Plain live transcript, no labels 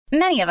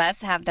Many of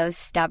us have those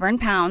stubborn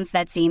pounds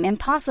that seem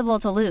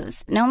impossible to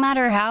lose, no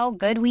matter how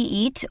good we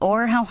eat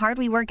or how hard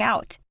we work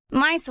out.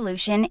 My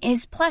solution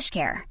is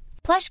PlushCare.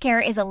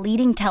 PlushCare is a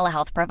leading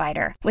telehealth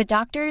provider with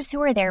doctors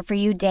who are there for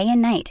you day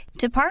and night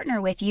to partner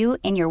with you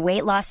in your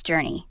weight loss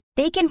journey.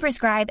 They can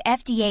prescribe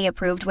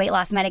FDA-approved weight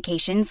loss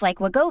medications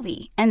like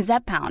Wegovy and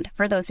Zepbound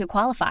for those who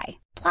qualify.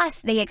 Plus,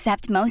 they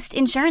accept most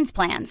insurance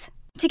plans.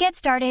 To get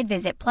started,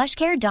 visit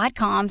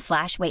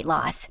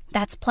plushcare.com/weightloss.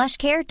 That's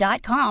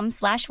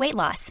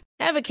plushcare.com/weightloss.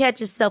 Ever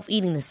catch yourself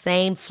eating the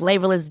same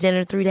flavorless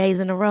dinner 3 days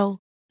in a row?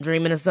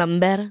 Dreaming of something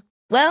better?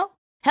 Well,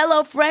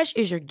 HelloFresh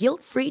is your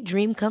guilt-free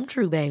dream come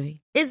true,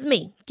 baby. It's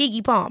me,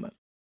 Keke Palmer.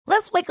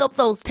 Let's wake up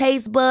those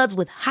taste buds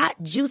with hot,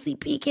 juicy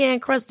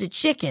pecan-crusted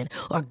chicken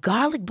or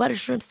garlic butter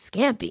shrimp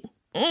scampi.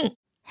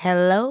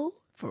 Hello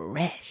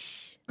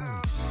Fresh.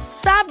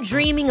 Stop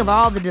dreaming of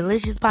all the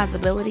delicious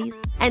possibilities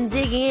and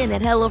dig in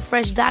at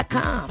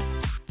HelloFresh.com.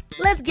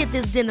 Let's get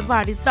this dinner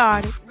party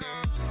started.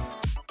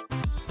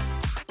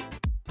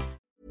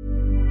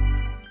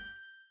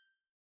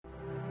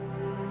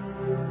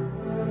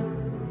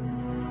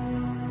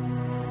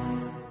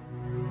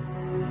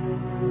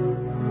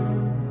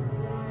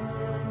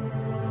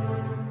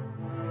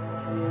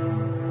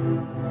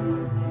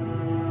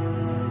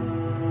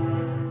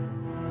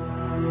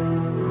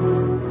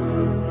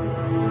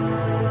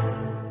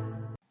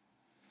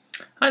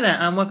 Hi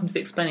there, and welcome to the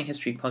Explaining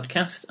History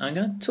podcast. I'm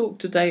going to talk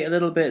today a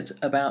little bit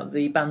about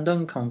the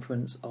Bandung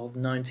Conference of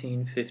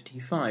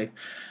 1955.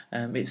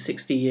 It's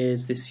 60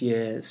 years this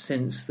year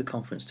since the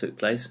conference took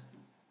place.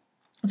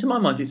 And to my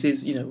mind, it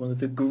is, one of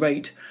the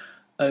great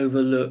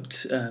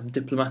overlooked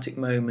diplomatic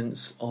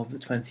moments of the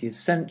 20th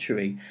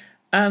century,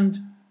 and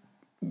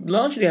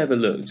largely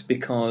overlooked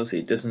because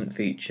it doesn't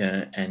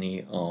feature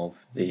any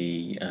of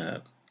the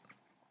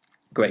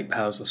great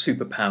powers or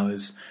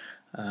superpowers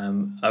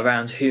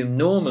around whom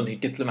normally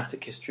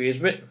diplomatic history is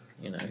written.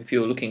 If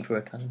you're looking for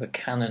a kind of a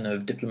canon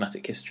of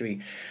diplomatic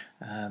history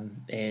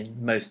in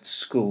most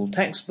school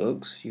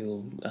textbooks,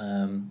 you'll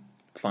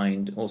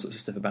find all sorts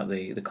of stuff about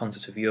the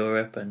concert of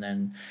Europe, and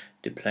then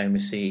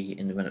diplomacy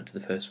in the run-up to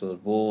the First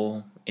World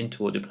War,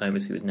 interwar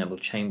diplomacy with Neville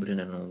Chamberlain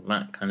and all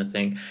that kind of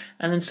thing,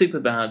 and then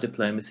superpower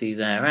diplomacy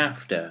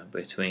thereafter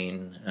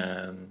between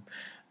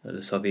the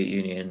Soviet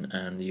Union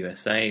and the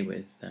USA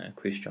with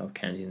Khrushchev,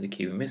 Kennedy and the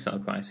Cuban Missile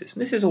Crisis.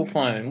 And this is all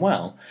fine and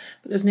well,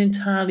 but there's an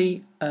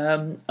entirely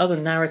other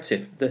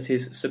narrative that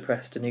is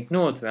suppressed and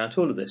ignored throughout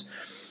all of this.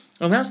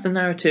 And that's the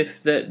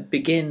narrative that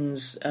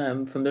begins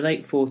from the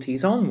late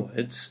 40s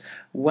onwards,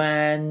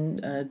 when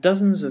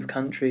dozens of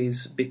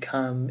countries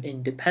become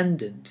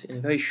independent in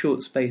a very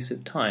short space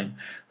of time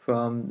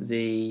from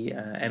the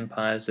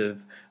empires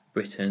of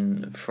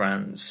Britain,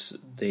 France,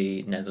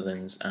 the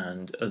Netherlands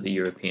and other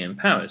European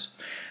powers.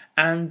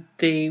 And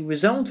the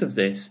result of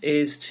this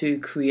is to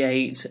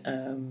create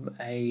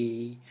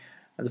the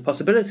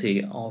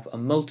possibility of a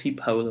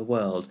multipolar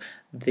world.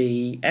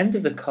 The end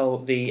of the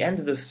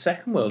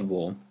Second World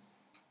War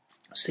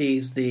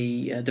sees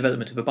the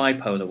development of a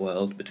bipolar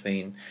world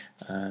between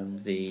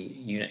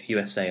the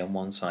USA on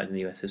one side and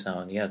the USSR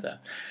on the other.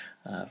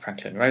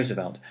 Franklin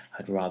Roosevelt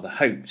had rather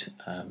hoped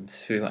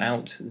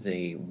throughout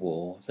the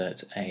war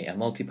that a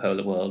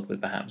multipolar world with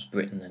perhaps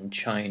Britain and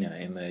China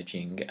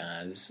emerging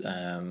as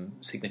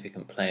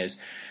significant players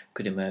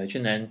could emerge,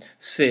 and then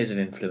spheres of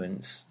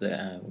influence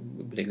that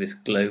would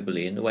exist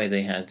globally in the way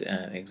they had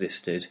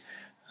existed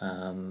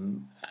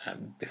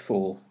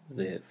before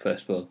the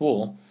First World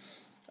War.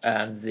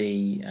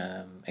 The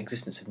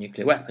existence of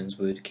nuclear weapons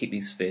would keep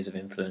these spheres of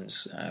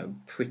influence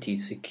pretty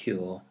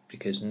secure,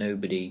 because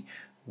nobody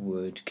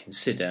would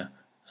consider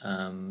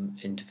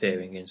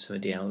interfering in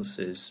somebody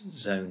else's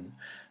zone.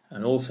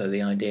 And also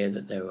the idea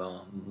that there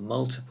are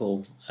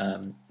multiple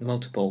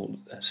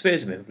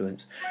spheres of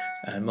influence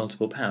and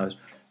multiple powers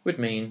would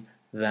mean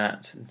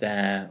that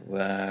there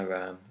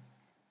were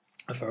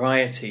a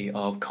variety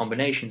of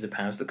combinations of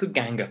powers that could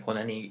gang up on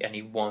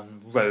any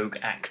one rogue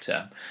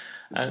actor.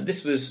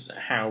 This was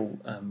how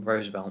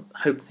Roosevelt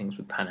hoped things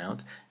would pan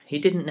out. He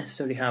didn't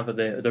necessarily have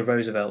the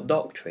Roosevelt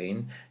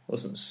Doctrine. It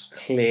wasn't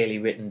clearly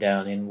written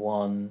down in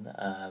one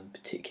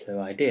particular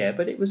idea,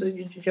 but it was a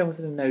general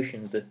set of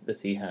notions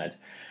that he had.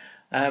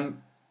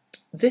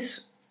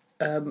 This,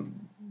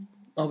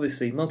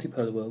 obviously,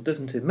 multipolar world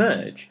doesn't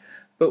emerge,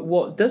 but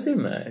what does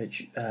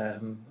emerge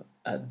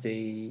at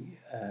the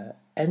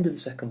end of the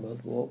Second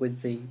World War,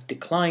 with the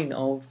decline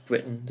of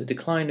Britain, the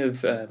decline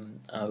of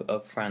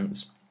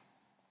France,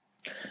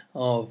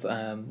 of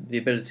the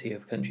ability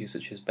of countries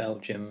such as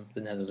Belgium,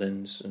 the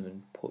Netherlands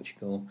and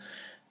Portugal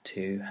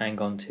to hang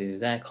on to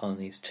their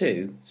colonies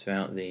too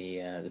throughout the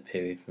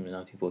period from the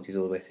 1940s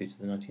all the way through to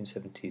the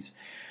 1970s.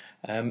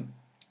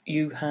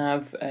 You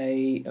have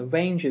a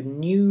range of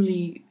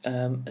newly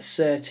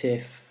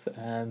assertive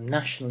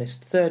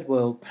nationalist third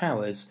world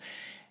powers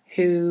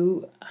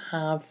who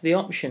have the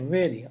option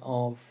really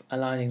of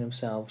aligning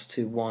themselves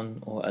to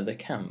one or other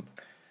camp.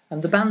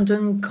 And the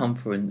Bandung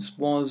Conference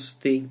was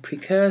the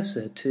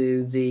precursor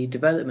to the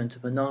development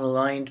of a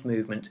non-aligned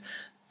movement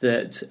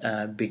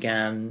that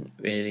began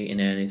really in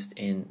earnest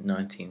in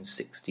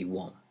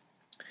 1961.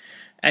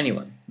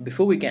 Anyway,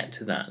 before we get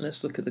to that,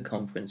 let's look at the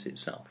conference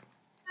itself.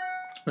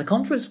 The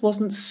conference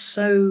wasn't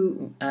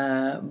so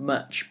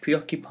much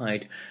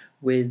preoccupied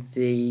with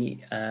the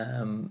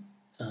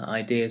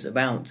ideas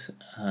about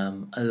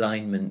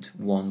alignment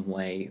one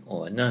way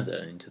or another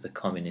into the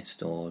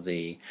communist or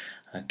the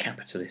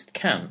capitalist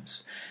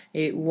camps.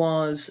 It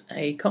was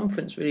a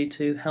conference really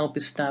to help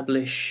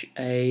establish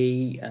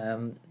a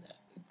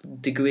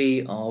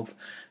degree of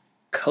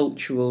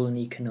cultural and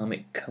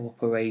economic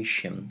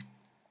cooperation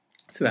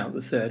throughout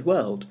the Third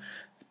World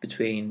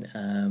between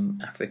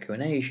Africa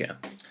and Asia,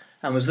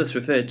 and was thus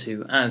referred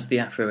to as the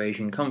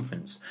Afro-Asian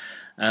Conference.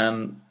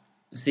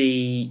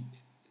 The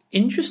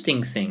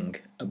interesting thing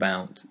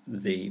about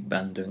the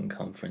Bandung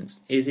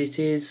Conference is it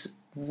is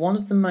one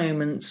of the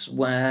moments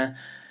where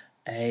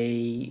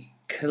a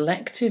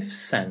collective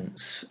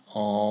sense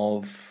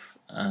of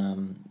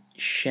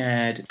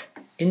shared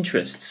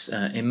interests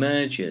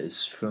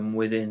emerges from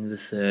within the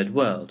Third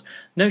World.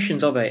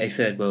 Notions of a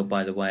Third World,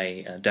 by the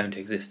way, don't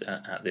exist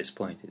at this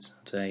point. It's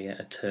not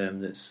a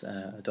term that's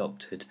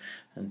adopted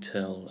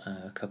until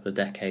a couple of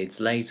decades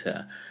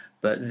later.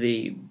 But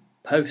the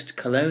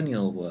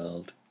post-colonial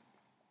world,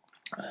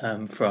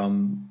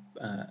 from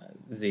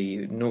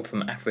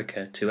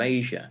Africa to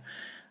Asia,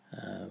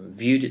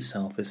 viewed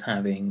itself as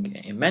having,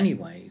 in many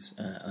ways,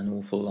 an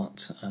awful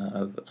lot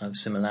of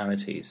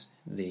similarities.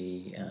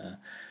 The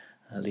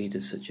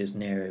leaders such as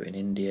Nehru in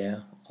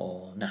India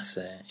or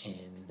Nasser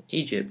in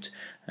Egypt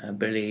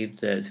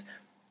believed that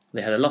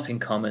they had a lot in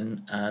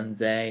common and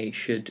they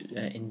should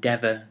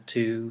endeavour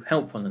to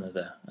help one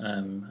another,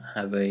 and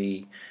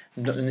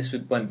this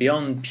went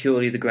beyond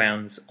purely the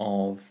grounds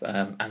of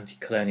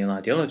anti-colonial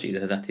ideology,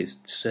 though that is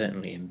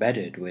certainly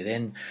embedded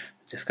within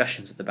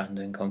discussions at the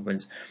Bandung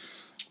Conference,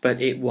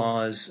 but it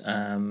was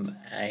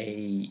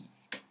the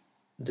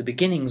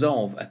beginnings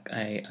of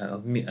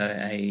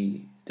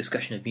a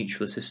discussion of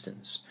mutual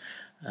assistance.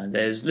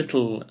 There's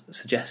little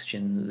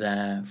suggestion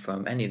there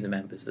from any of the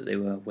members that they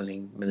were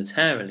willing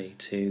militarily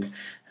to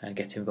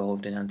get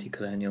involved in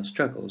anti-colonial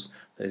struggles,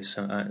 though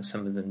some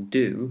of them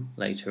do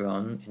later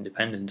on,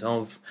 independent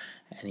of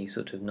any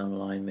sort of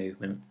non-aligned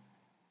movement.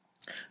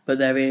 But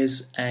there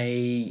is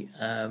a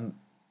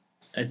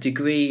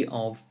degree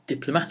of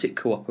diplomatic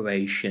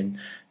cooperation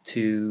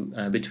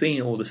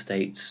between all the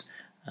states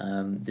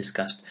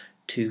discussed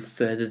to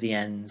further the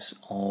ends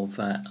of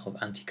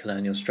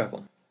anti-colonial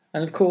struggle.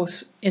 And of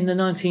course, in the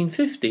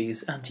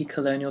 1950s,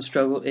 anti-colonial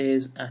struggle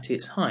is at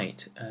its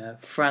height.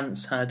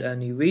 France had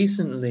only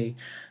recently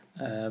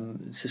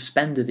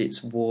suspended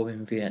its war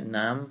in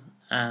Vietnam,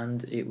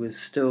 and it was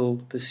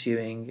still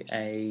pursuing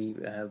a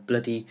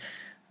bloody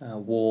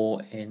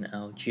war in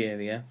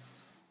Algeria.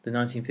 The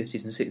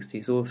 1950s and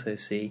 60s also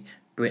see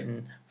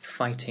Britain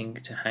fighting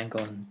to hang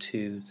on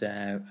to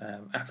their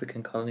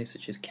African colonies,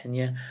 such as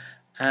Kenya,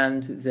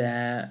 and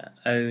their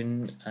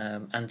own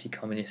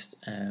anti-communist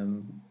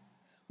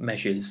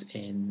measures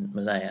in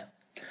Malaya.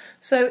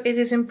 So it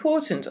is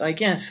important, I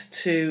guess,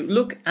 to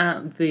look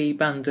at the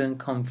Bandung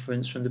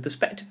Conference from the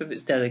perspective of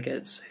its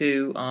delegates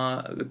who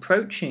are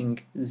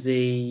approaching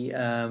the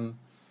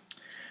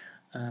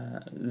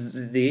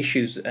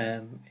issues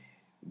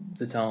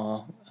that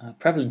are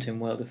prevalent in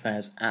world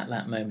affairs at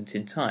that moment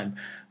in time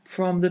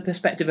from the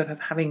perspective of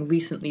having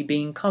recently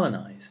been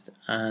colonised,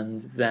 and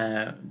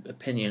their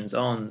opinions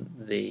on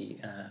the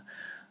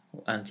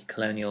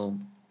anti-colonial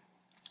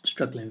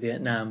struggle in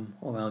Vietnam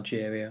or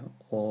Algeria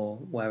or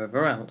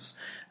wherever else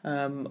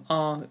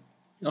are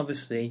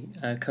obviously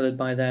coloured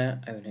by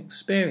their own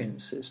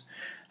experiences.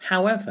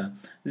 However,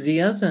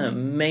 the other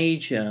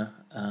major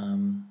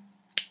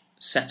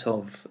set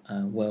of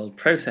world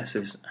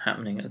processes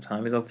happening at the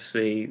time is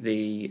obviously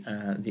the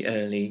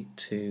early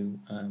to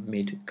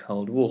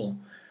mid-Cold War,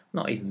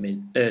 not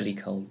even early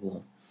Cold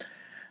War,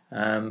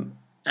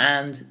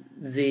 and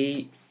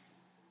the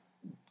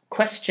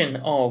question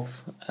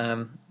of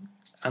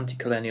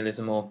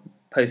anti-colonialism or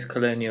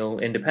post-colonial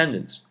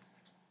independence.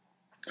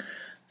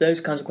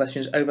 Those kinds of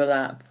questions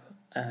overlap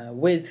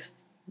with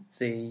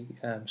the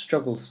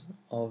struggles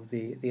of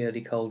the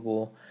early Cold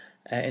War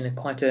in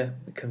quite a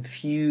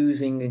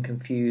confusing and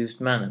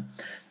confused manner.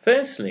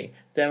 Firstly,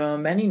 there are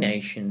many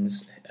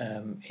nations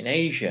in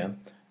Asia,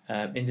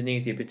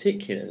 Indonesia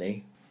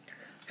particularly,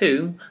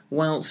 who,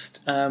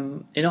 whilst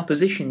in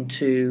opposition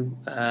to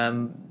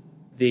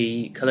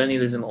the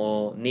colonialism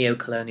or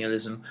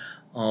neo-colonialism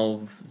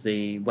of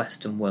the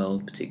Western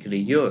world,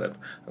 particularly Europe,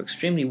 are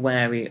extremely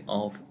wary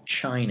of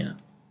China.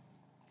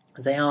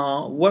 They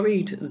are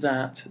worried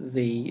that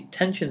the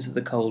tensions of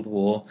the Cold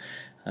War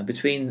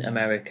between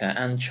America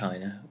and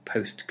China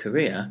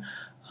post-Korea,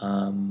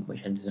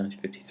 which ended in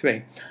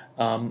 1953,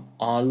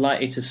 are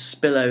likely to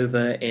spill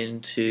over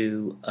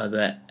into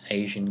other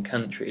Asian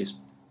countries.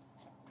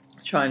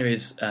 China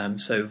is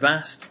so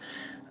vast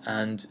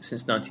and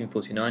since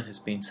 1949 has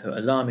been so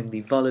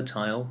alarmingly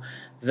volatile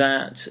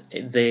that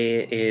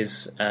there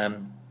is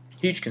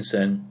huge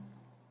concern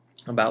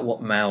about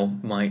what Mao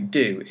might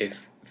do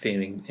if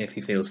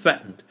he feels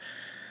threatened.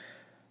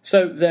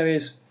 So there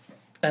is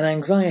an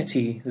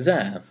anxiety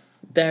there.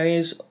 There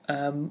is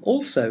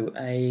also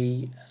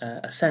a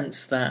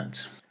sense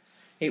that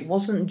it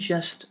wasn't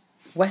just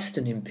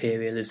Western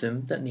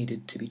imperialism that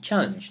needed to be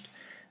challenged.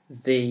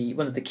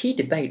 One of the key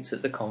debates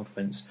at the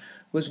conference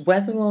was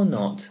whether or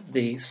not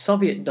the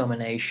Soviet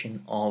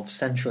domination of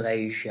Central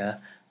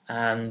Asia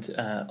and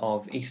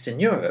of Eastern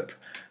Europe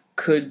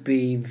could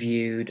be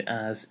viewed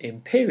as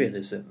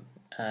imperialism.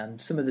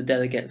 Some of the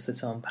delegates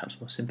that are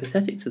perhaps more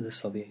sympathetic to the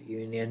Soviet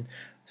Union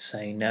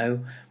say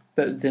no,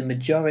 but the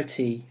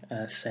majority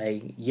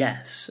say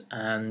yes,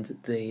 and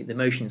the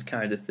motion is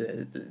carried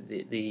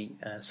that the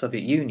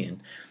Soviet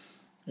Union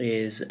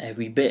is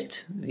every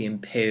bit the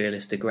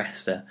imperialist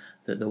aggressor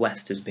that the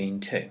West has been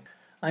too.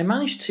 I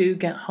managed to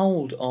get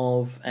hold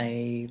of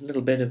a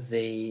little bit of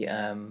the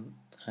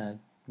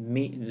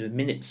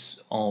minutes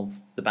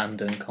of the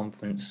Bandung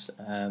Conference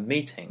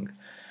meeting,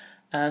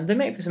 and they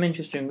make for some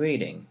interesting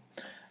reading.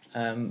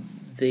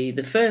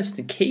 The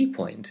first key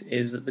point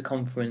is that the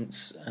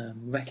conference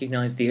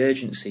recognised the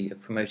urgency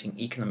of promoting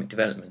economic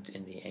development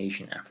in the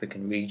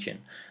Asian-African region.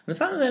 And the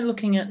fact that they're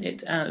looking at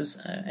it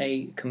as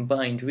a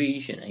combined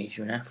region,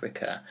 Asia and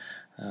Africa,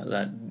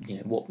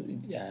 what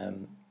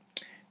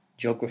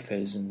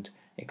geographers and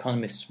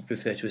economists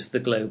refer to as the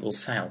global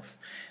south,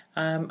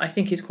 I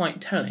think is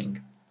quite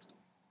telling.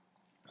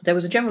 There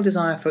was a general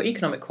desire for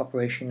economic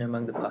cooperation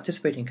among the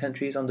participating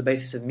countries on the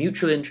basis of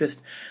mutual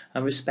interest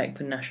and respect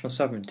for national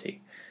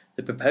sovereignty.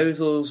 The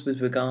proposals with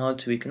regard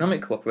to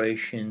economic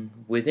cooperation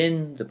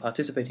within the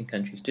participating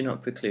countries do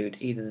not preclude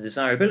either the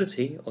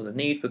desirability or the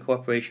need for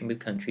cooperation with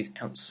countries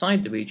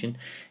outside the region,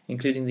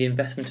 including the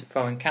investment of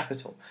foreign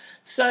capital.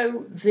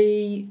 So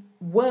the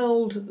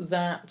world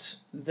that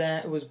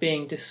was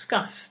being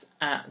discussed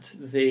at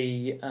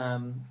the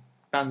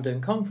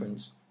Bandung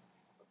Conference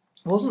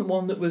wasn't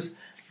one that was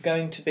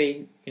going to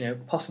be,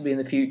 possibly in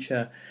the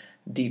future,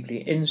 deeply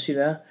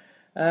insular.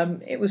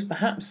 It was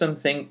perhaps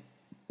something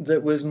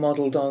that was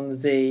modelled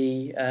on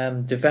the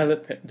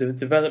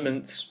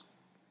developments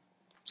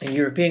in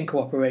European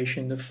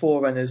cooperation, the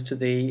forerunners to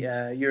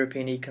the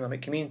European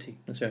Economic Community,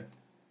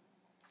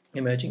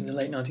 emerging in the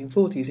late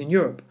 1940s in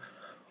Europe.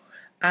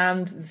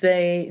 And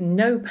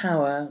no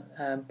power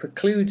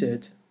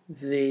precluded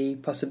the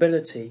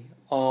possibility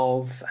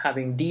of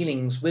having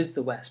dealings with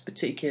the West,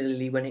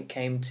 particularly when it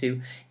came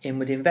to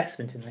inward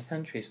investment in their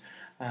countries.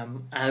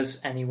 As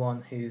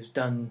anyone who's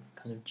done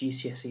kind of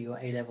GCSE or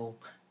A-level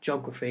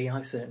geography,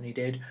 I certainly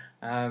did,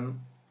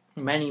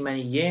 many,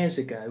 many years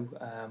ago,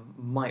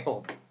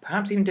 or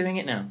perhaps even doing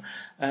it now,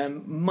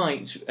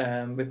 might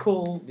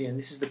recall,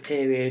 this is the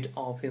period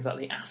of things like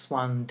the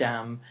Aswan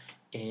Dam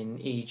in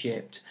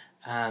Egypt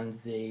and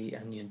the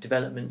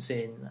developments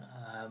in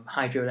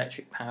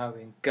hydroelectric power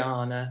in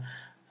Ghana,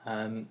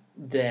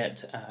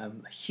 that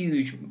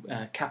huge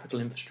capital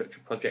infrastructure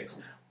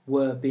projects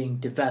were being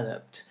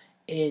developed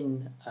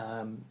in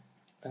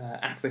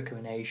Africa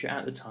and Asia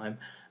at the time,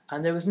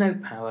 and there was no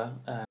power.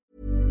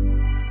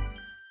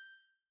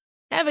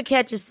 Ever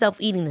catch yourself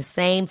eating the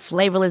same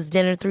flavorless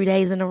dinner 3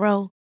 days in a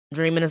row?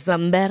 Dreaming of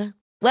something better?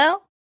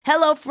 Well,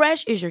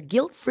 HelloFresh is your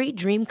guilt-free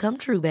dream come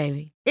true,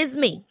 baby. It's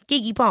me,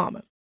 Keke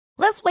Palmer.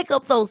 Let's wake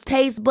up those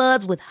taste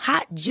buds with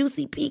hot,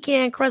 juicy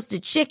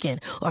pecan-crusted chicken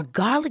or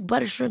garlic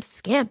butter shrimp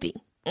scampi.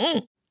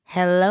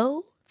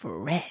 Hello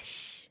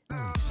Fresh.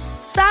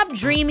 Stop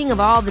dreaming of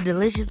all the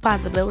delicious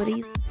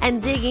possibilities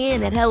and dig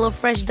in at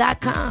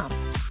HelloFresh.com.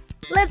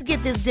 Let's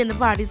get this dinner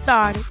party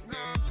started.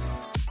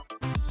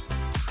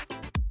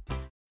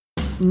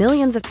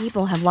 Millions of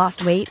people have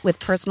lost weight with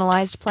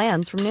personalized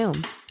plans from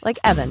Noom. Like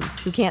Evan,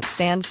 who can't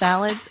stand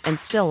salads and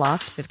still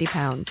lost 50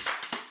 pounds.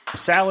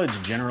 Salads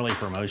generally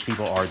for most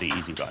people are the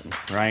easy button,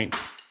 right?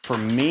 For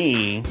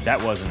me, that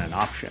wasn't an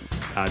option.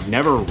 I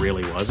never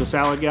really was a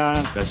salad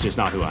guy. That's just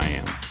not who I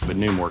am. But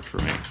Noom worked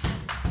for me.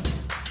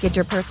 Get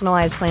your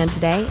personalized plan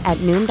today at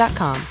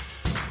Noom.com.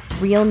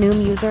 Real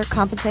Noom user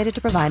compensated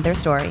to provide their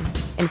story.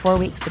 In 4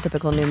 weeks, the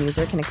typical Noom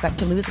user can expect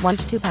to lose 1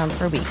 to 2 pounds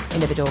per week.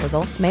 Individual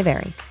results may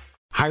vary.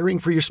 Hiring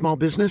for your small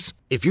business?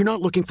 If you're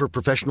not looking for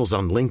professionals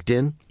on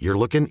LinkedIn, you're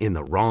looking in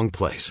the wrong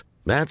place.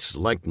 That's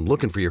like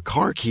looking for your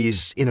car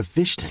keys in a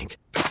fish tank.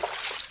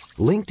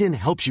 LinkedIn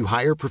helps you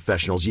hire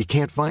professionals you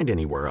can't find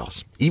anywhere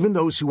else, even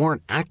those who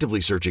aren't actively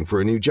searching for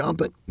a new job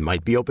but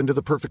might be open to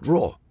the perfect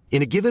role.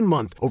 In a given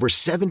month, over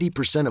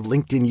 70% of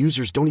LinkedIn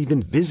users don't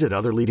even visit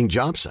other leading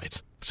job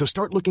sites. So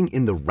start looking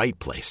in the right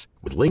place.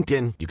 With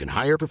LinkedIn, you can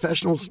hire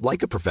professionals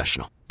like a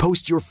professional.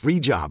 Post your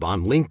free job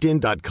on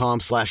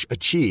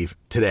linkedin.com/achieve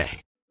today.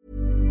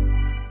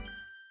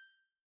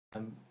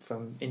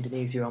 From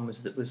Indonesia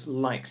onwards, that was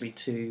likely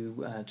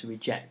to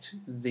reject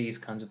these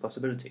kinds of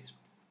possibilities.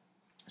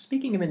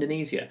 Speaking of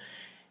Indonesia,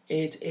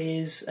 it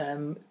is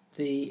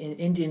the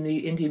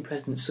Indian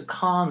President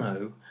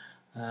Sukarno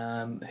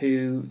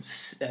who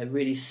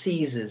really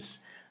seizes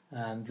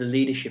the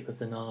leadership of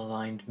the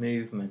non-aligned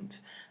movement,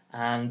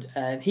 and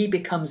he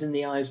becomes, in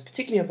the eyes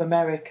particularly of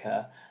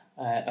America,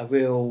 a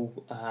real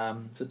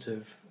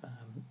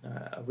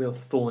a real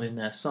thorn in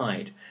their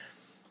side.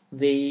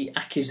 the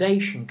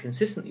accusation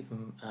consistently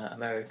from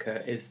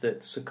America is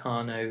that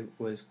Sukarno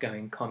was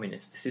going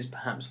communist. This is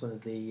perhaps one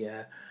of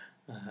the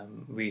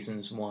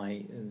reasons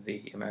why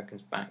the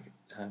Americans backed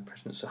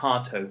President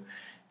Suharto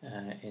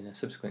in a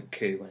subsequent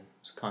coup when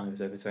Sukarno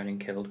was overthrown and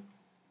killed.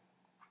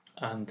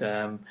 And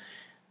a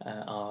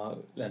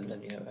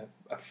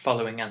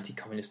following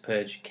anti-communist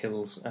purge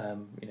kills a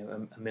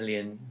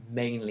million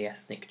mainly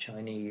ethnic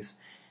Chinese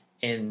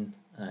in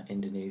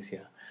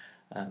Indonesia.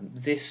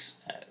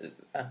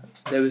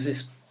 There was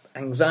this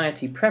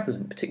anxiety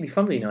prevalent, particularly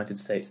from the United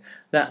States,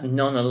 that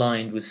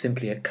non-aligned was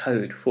simply a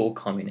code for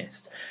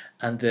communist,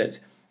 and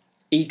that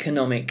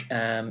economic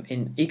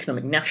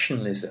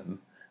nationalism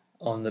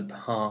on the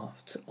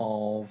part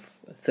of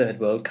third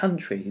world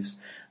countries,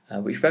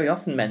 which very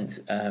often meant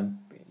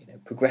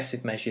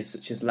progressive measures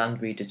such as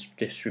land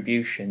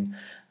redistribution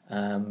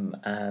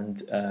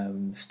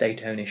and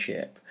state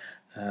ownership,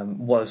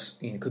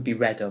 could be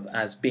read of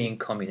as being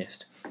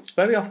communist.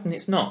 Very often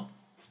it's not.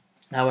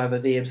 However,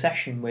 the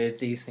obsession with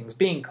these things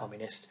being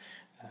communist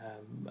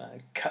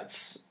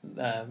cuts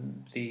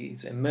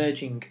these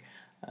emerging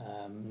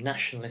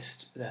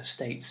nationalist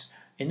states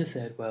in the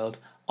third world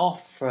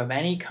off from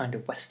any kind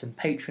of Western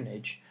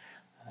patronage,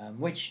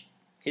 which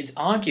is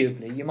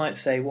arguably, you might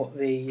say, what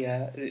the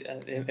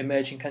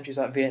emerging countries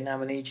like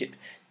Vietnam and Egypt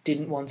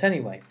didn't want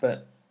anyway.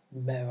 But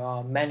there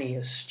are many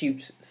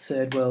astute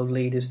third world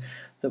leaders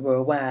that were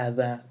aware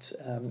that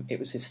it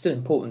was still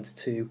important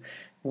to,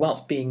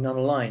 whilst being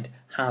non-aligned,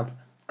 have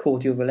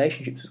cordial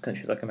relationships with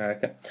countries like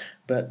America.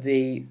 But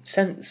the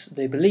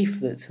belief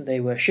that they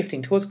were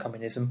shifting towards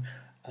communism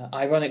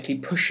ironically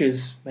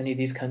pushes many of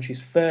these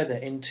countries further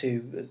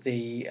into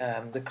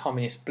the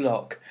communist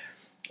bloc,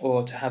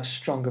 or to have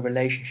stronger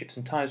relationships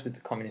and ties with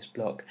the communist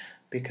bloc,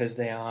 because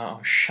they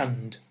are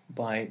shunned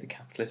by the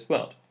capitalist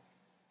world.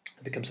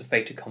 It becomes a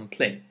fait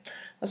accompli.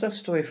 That's a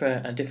story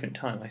for a different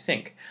time, I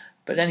think.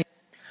 But anyway,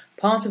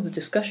 part of the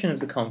discussion of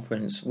the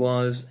conference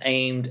was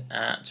aimed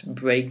at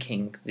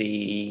breaking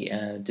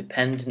the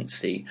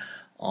dependency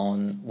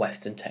on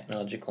Western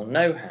technological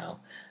know-how.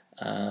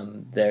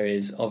 There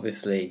is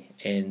obviously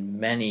in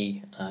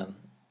many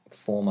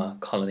former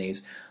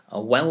colonies a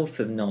wealth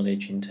of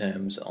knowledge in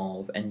terms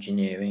of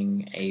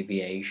engineering,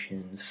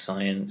 aviation,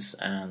 science,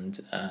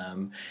 and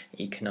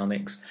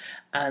economics.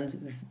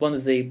 And one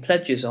of the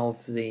pledges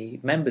of the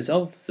members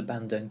of the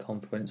Bandung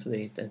Conference,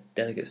 the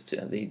delegates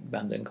to the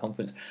Bandung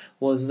Conference,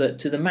 was that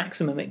to the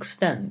maximum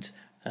extent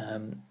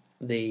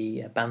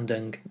the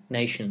Bandung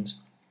nations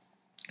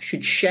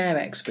should share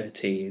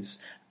expertise,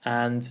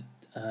 and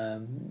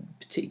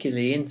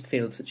particularly in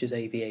fields such as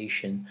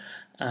aviation,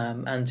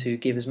 and to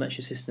give as much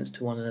assistance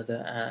to one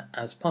another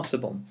as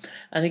possible.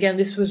 And again,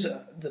 this was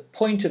the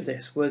point of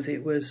this was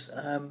it was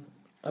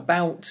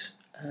about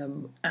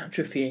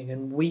atrophying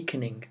and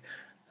weakening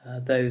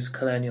those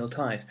colonial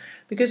ties,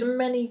 because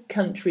many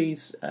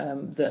countries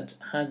that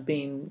had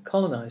been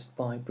colonised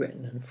by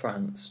Britain and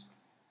France,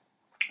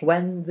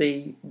 when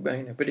the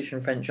British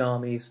and French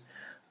armies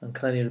and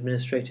colonial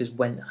administrators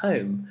went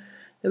home,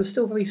 there were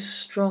still very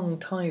strong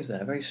ties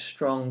there, very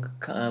strong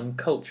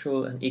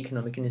cultural and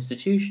economic and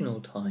institutional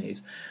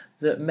ties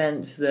that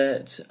meant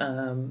that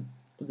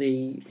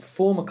the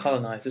former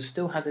colonisers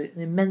still had an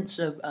immense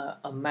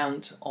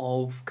amount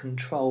of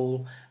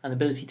control and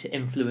ability to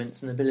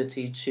influence and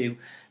ability to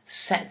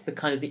set the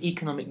kind of the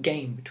economic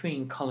game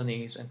between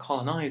colonies and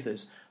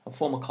colonisers, or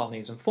former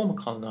colonies and former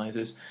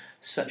colonisers,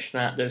 such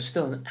that there's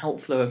still an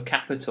outflow of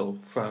capital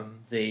from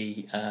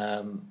the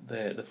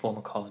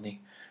former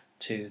colony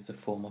to the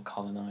former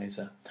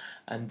coloniser.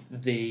 And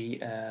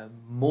the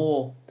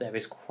more there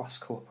is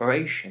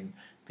cross-cooperation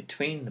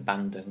between the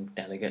Bandung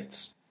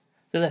delegates,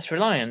 the less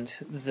reliant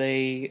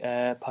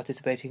the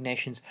participating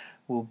nations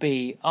will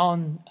be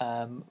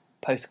on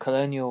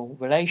post-colonial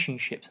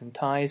relationships and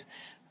ties.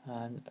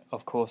 And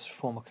of course,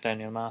 former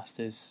colonial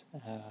masters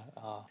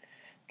are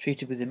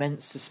treated with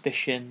immense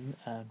suspicion,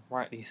 and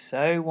rightly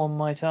so, one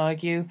might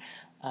argue,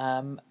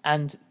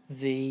 and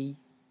the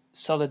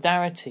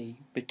solidarity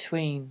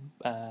between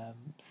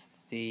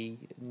the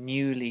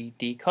newly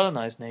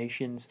decolonised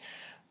nations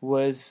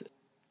was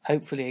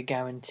hopefully a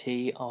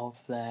guarantee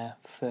of their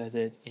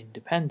further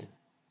independence.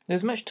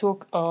 There's much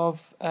talk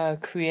of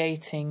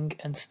creating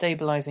and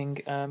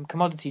stabilising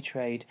commodity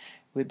trade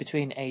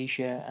between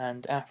Asia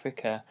and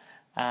Africa,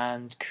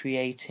 and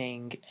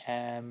creating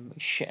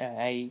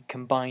a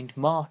combined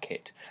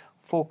market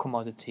for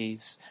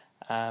commodities,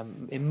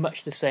 in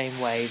much the same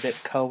way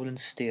that coal and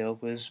steel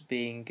was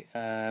being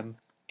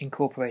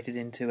incorporated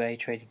into a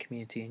trading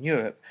community in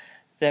Europe.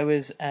 There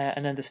was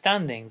an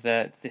understanding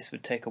that this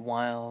would take a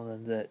while,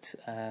 and that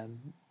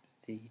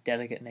the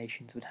delegate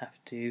nations would have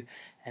to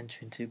enter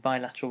into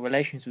bilateral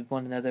relations with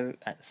one another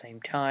at the same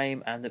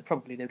time, and that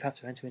probably they would have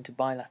to enter into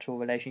bilateral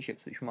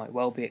relationships which might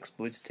well be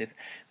exploitative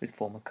with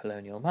former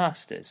colonial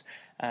masters.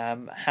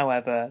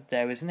 However,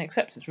 there was an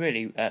acceptance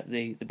really at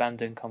the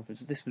Bandung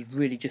Conference. This was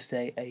really just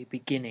a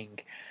beginning,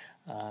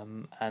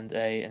 and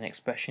an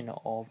expression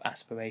of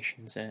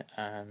aspirations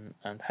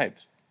and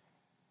hopes.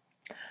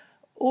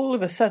 all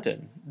of a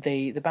sudden,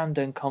 the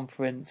Bandung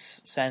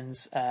Conference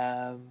sends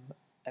a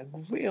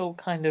real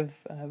kind of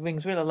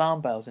rings real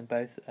alarm bells in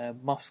both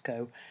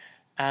Moscow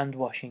and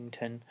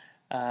Washington,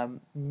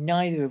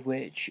 neither of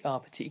which are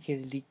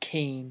particularly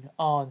keen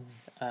on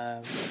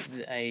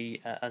a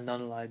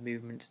non-aligned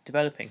movement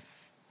developing.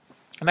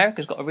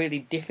 America's got a really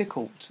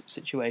difficult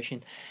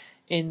situation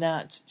in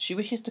that she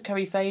wishes to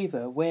curry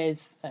favour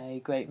with a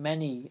great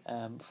many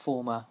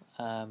former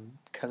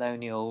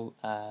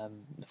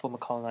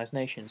colonised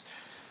nations,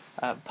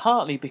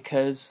 partly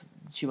because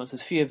she wants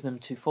as few of them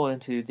to fall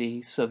into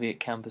the Soviet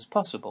camp as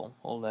possible,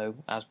 although,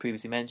 as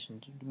previously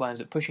mentioned,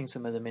 winds up pushing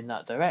some of them in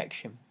that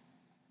direction.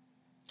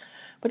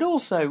 But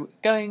also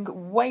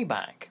going way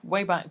back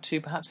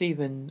to perhaps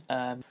even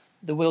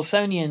the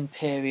Wilsonian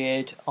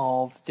period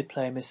of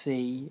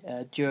diplomacy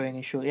during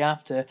and shortly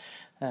after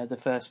the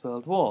First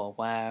World War,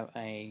 where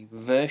a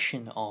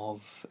version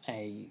of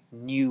a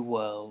new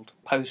world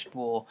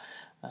post-war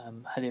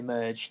had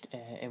emerged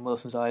in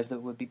Wilson's eyes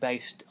that would be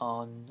based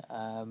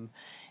on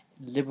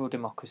liberal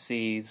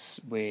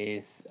democracies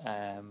with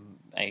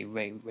a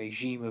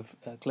regime of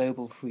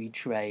global free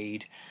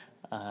trade,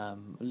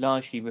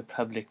 largely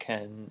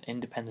republican,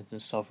 independent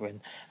and sovereign,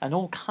 and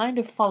all kind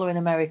of following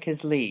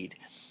America's lead.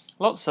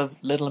 Lots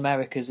of little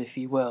Americas, if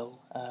you will,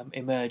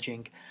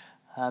 emerging.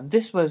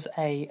 This was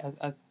a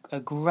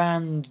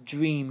grand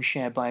dream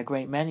shared by a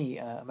great many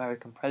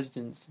American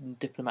presidents, and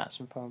diplomats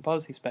and foreign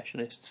policy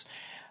specialists,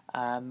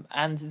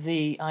 and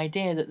the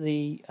idea that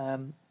the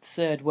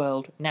Third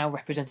World now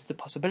represented the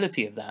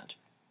possibility of that.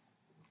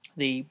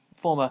 The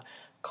former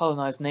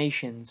colonized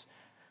nations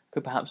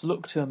could perhaps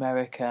look to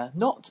America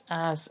not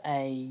as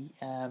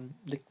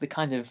the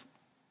kind of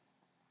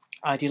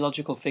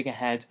ideological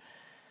figurehead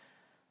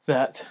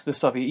that the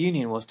Soviet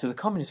Union was to the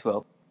communist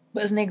world,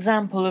 but as an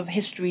example of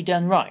history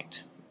done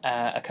right,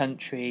 a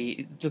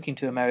country looking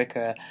to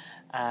America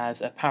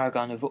as a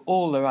paragon of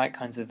all the right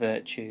kinds of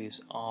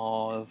virtues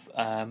of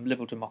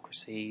liberal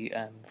democracy,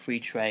 free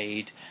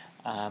trade,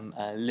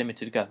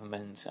 limited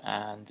government,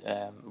 and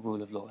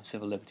rule of law and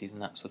civil liberties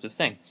and that sort of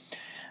thing.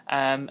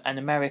 And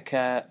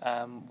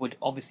America would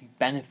obviously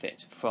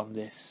benefit from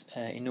this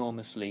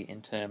enormously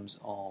in terms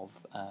of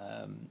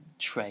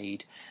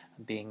trade,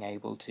 being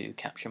able to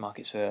capture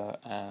markets for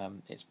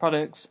its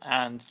products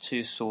and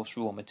to source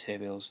raw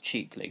materials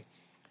cheaply.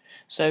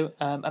 So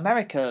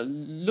America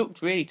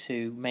looked really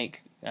to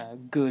make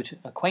good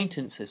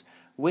acquaintances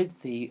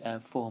with the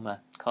former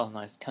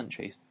colonized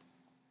countries.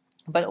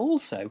 But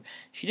also,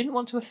 she didn't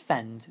want to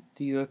offend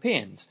the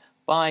Europeans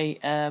by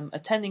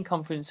attending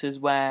conferences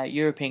where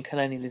European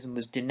colonialism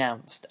was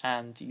denounced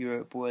and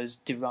Europe was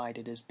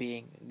derided as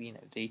being,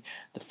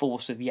 the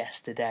force of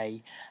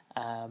yesterday,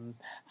 and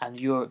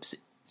Europe's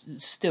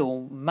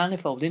still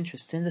manifold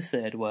interests in the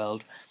Third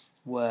World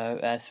were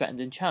threatened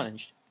and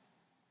challenged.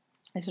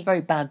 This is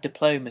very bad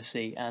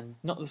diplomacy and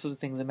not the sort of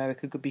thing that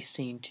America could be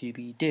seen to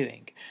be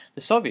doing.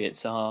 The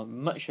Soviets are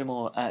much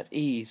more at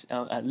ease,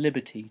 at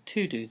liberty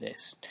to do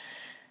this.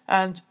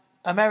 And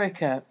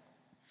America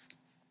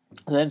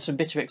learned some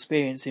bitter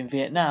experience in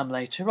Vietnam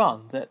later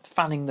on, that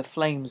fanning the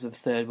flames of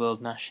Third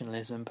World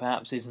nationalism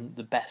perhaps isn't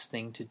the best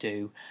thing to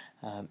do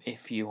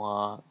if you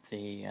are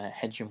the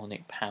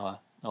hegemonic power,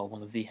 or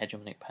one of the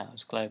hegemonic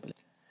powers globally.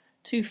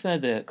 Two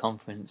further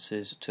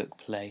conferences took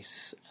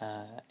place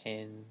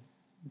in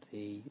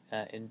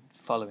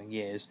following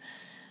years.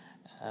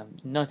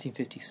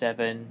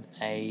 1957,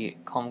 a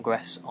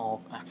Congress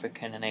of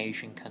African and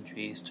Asian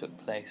countries took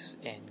place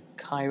in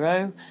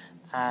Cairo,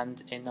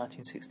 and in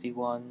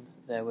 1961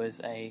 there was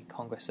a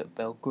Congress at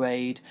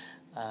Belgrade,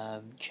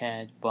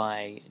 chaired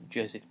by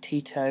Joseph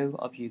Tito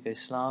of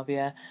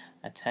Yugoslavia,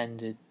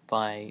 attended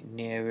by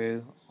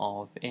Nehru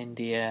of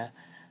India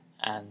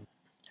and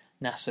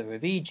Nasser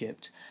of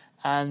Egypt.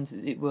 And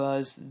it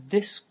was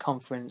this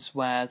conference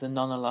where the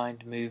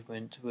non-aligned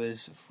movement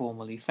was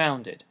formally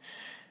founded.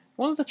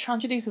 One of the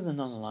tragedies of the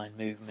non-aligned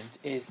movement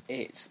is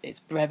its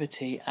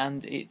brevity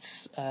and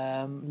its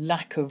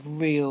lack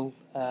of real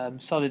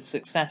solid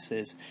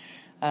successes.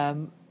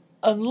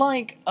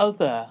 Unlike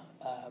other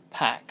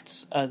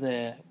pacts,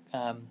 other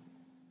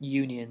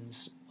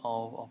unions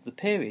of the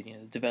period,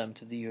 the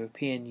development of the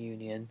European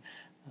Union,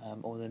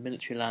 or the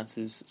military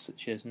alliances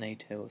such as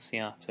NATO or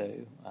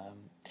SEATO,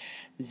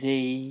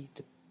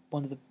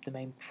 one of the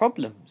main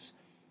problems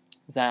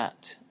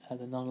that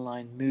the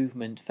non-aligned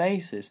movement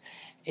faces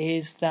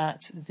is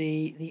that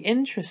the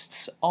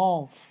interests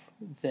of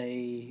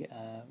the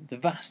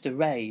vast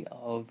array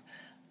of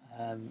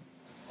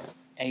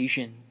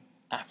Asian,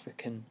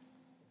 African,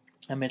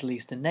 and Middle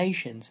Eastern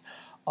nations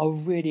are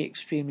really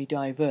extremely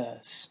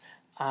diverse,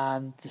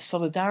 and the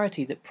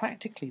solidarity that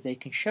practically they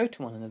can show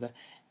to one another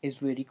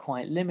is really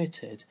quite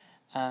limited.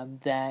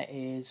 There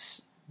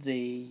is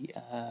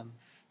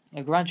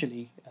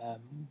gradually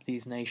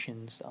these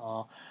nations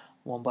are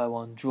one by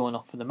one drawn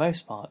off for the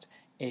most part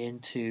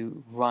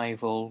into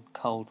rival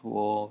Cold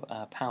War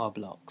power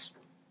blocks.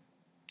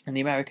 And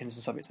the Americans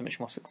and Soviets are much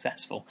more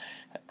successful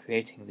at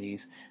creating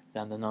these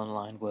than the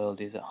non-aligned world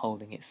is at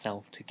holding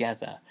itself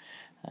together.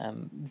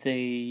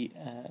 The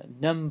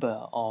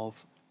number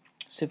of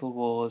civil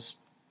wars,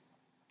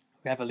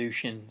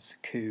 revolutions,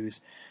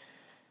 coups,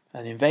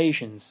 and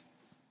invasions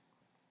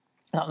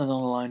that the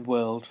non-aligned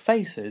world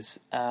faces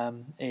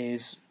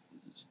is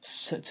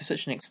to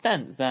such an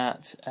extent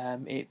that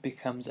it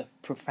becomes a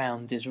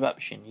profound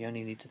disruption. You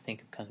only need to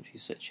think of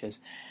countries such as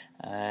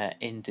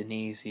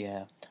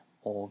Indonesia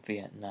or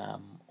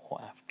Vietnam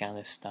or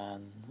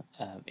Afghanistan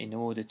in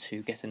order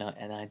to get an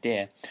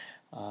idea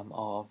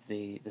of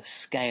the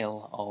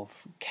scale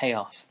of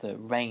chaos that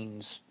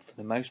reigns for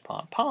the most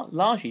part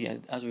largely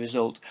as a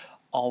result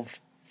of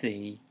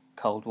the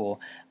Cold War,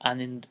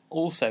 and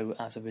also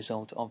as a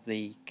result of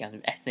the kind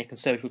of ethnic and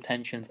social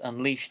tensions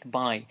unleashed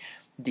by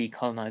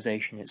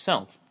decolonisation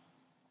itself,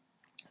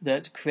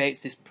 that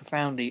creates this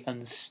profoundly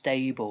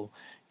unstable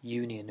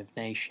union of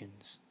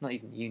nations, not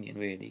even union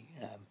really,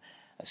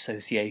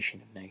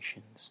 association of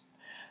nations.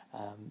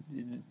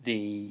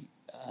 The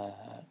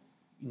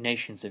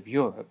nations of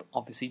Europe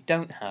obviously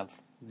don't have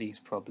these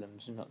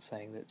problems. I'm not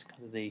saying that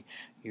kind of the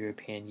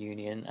European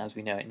Union as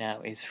we know it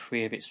now is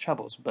free of its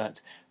troubles, but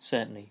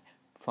certainly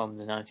from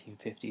the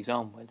 1950s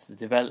onwards, the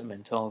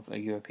development of a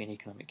European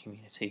Economic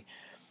Community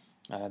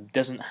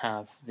doesn't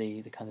have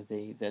the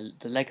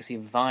legacy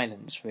of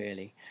violence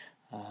really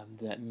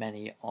that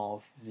many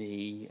of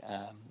the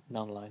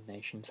non-aligned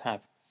nations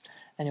have.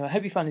 Anyway, I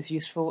hope you find this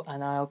useful,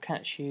 and I'll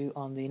catch you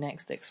on the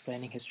next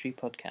Explaining History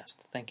podcast.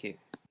 Thank you.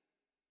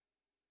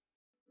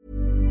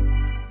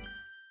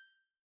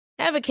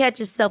 Ever catch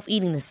yourself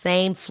eating the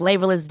same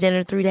flavorless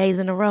dinner 3 days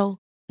in a row?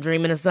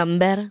 Dreaming of something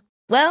better?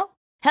 Well,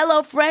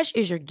 HelloFresh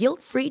is your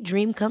guilt-free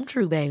dream come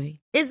true, baby.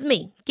 It's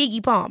me,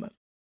 Keke Palmer.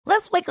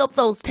 Let's wake up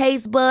those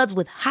taste buds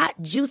with hot,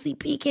 juicy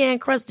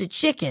pecan-crusted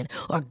chicken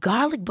or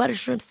garlic butter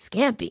shrimp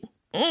scampi.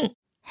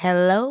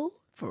 Hello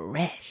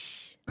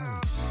Fresh.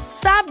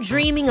 Stop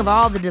dreaming of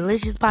all the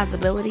delicious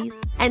possibilities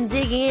and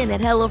dig in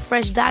at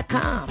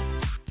HelloFresh.com.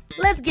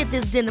 Let's get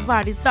this dinner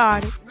party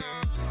started.